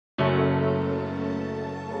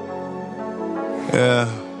Yeah.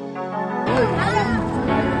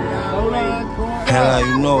 Hell,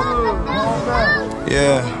 you know.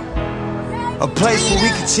 Yeah. A place where we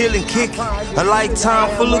can chill and kick it. A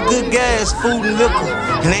lifetime full of good gas, food and liquor.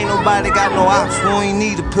 And ain't nobody got no ops, we ain't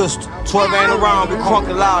need a pistol. 12 ain't around, be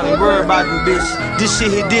crunking loud and worry about them bitches. This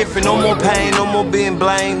shit hit different, no more pain, no more being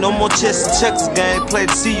blamed. No more chess and checkers game, play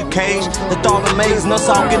to see you cage. The thought amazing, us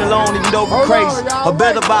all getting along even though we crazy. A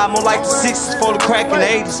better vibe, more like the 60s for the crack in the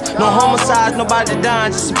 80s. No homicides, nobody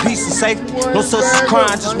dying, just a peace and safety. No such as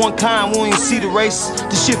crime, just one kind, we ain't see the races.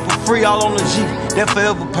 This shit for free, all on the G, that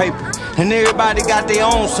forever paper. And everybody got their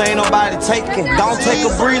own, so ain't nobody taking. Don't take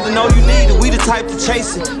a breather, know you need it, we the type to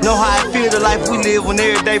chase it. Know how I feel the life we live when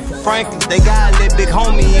every day for Franklin. They gotta let big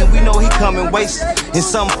homie in, we know he coming wasted. In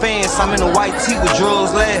some fans, I'm in a white tee with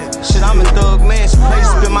drugs laughing. Shit, I'm in Thug Mansion,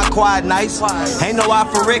 place spend my quiet nights. Ain't no eye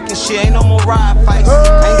for wrecking shit, ain't no more ride fights.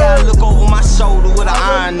 Ain't gotta look over my shoulder with an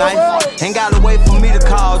iron knife. Ain't gotta wait for me to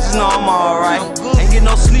call, just know I'm alright. Ain't get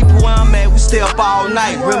no sleep where I'm at, we stay up all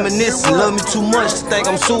night. Reminiscing, love me too much to think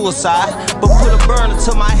I'm suicide. But put a burner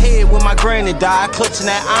to my head when my granny died. Clutching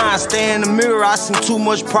that iron, stay in the mirror, I seen too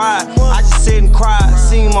much pride. I just sit and cried,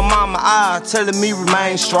 seen my mama eye telling me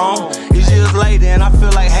remain strong. It's years later and I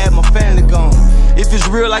feel like half my family gone. If it's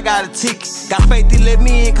real, I got a ticket. Got faith they let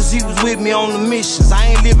me in cause he was with me on the missions. I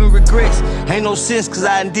ain't living regrets, ain't no sense cause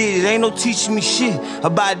I done did it. Ain't no teaching me shit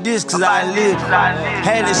about this cause I done lived it.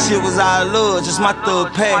 Had this shit was out of love, just my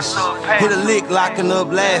thug passion. Hit a lick, locking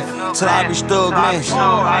up, laughing till I reach Thug Mansion.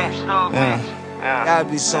 Gotta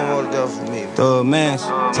be somewhere up there for me. Thug Mansion,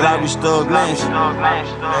 till I reach Thug Mansion.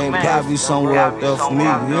 Ain't gotta be somewhere up there for me.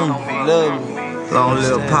 Love me, long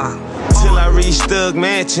live Pop. Till I reach Thug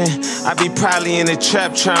Mansion, I be probably in the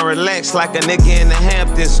trap trying to relax like a nigga in the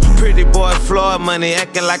Hamptons. Pretty boy Floyd money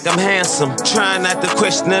acting like I'm handsome. Trying not to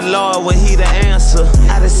question the Lord when he the answer.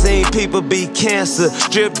 I done seen people be cancer,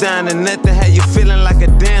 stripped down to nothing, how you feeling like a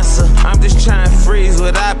dancer. I'm just trying to freeze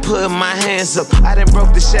without putting my hands up. I done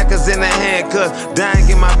broke the shackles in the handcuff, dying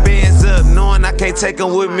get my bands up, knowing I can't take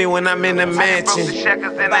them with me when I'm in the mansion. The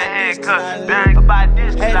shackles in the handcuff, dying about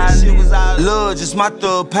this shit was out of love, just my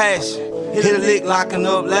thug passion. Hit a lick, locking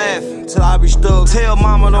up, laughing till I reach Thug. Tell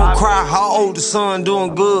mama don't cry, how old the son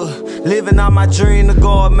doing good. Living out my dream, the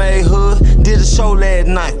God-made hood. Did a show last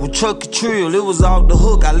night with Truck and Trill, it was off the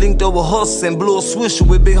hook. I linked up with Hustle and blew a swisher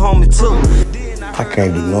with big homie too. I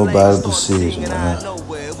can't do nobody decision, man.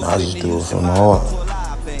 I just do it from the heart.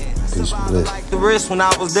 Peace and blessings. The rest when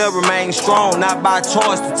I was there remained strong, not by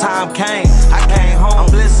choice, the time came. I came home, I'm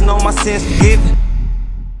blessing on my sins forgiven.